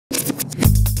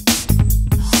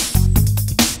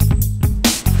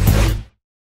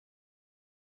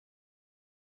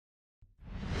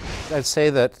I'd say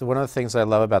that one of the things I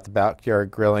love about the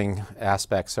backyard grilling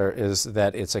aspects is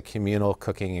that it's a communal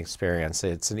cooking experience.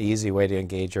 It's an easy way to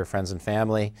engage your friends and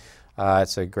family.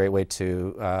 It's a great way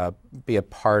to be a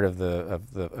part of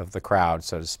the crowd,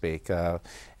 so to speak. For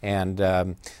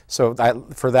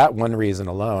that one reason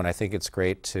alone, I think it's a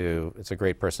great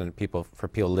person for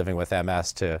people living with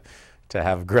MS to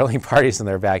have grilling parties in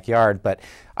their backyard. But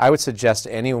I would suggest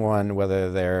anyone,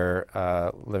 whether they're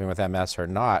living with MS or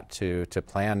not, to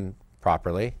plan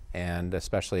properly, and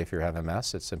especially if you have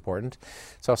MS, it's important.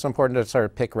 It's also important to sort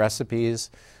of pick recipes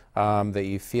that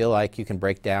you feel like you can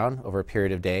break down over a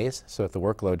period of days, so that the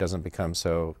workload doesn't become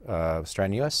so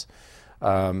strenuous.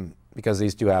 Because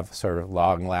these do have sort of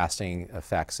long-lasting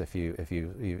effects if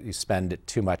you spend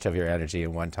too much of your energy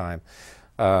in one time.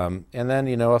 And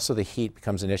then, also the heat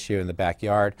becomes an issue in the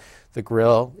backyard. The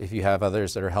grill, if you have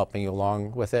others that are helping you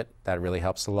along with it, that really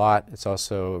helps a lot. It's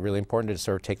also really important to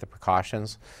sort of take the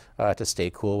precautions to stay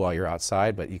cool while you're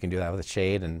outside, but you can do that with a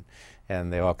shade, and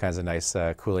they have all kinds of nice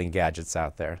cooling gadgets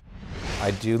out there.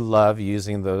 I do love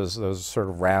using those sort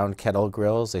of round kettle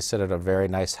grills. They sit at a very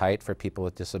nice height for people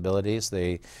with disabilities.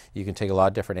 You can take a lot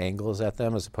of different angles at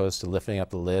them, as opposed to lifting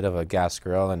up the lid of a gas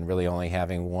grill and really only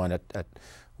having one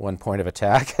point of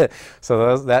attack.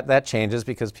 So that changes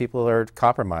because people are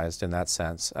compromised in that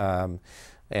sense. The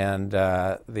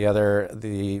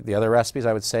other recipes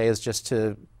I would say is just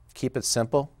to keep it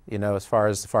simple. As far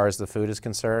as the food is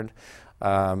concerned.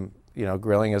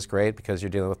 Grilling is great because you're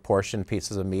dealing with portioned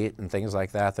pieces of meat and things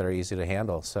like that are easy to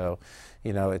handle. So,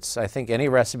 I think any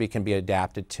recipe can be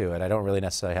adapted to it. I don't really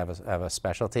necessarily have a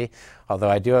specialty, although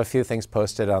I do have a few things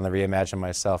posted on the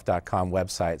reimaginemyself.com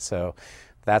website. So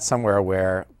that's somewhere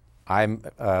where I'm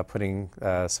putting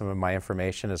some of my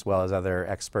information, as well as other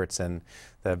experts that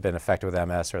have been affected with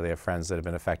MS, or they have friends that have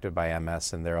been affected by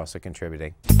MS, and they're also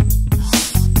contributing.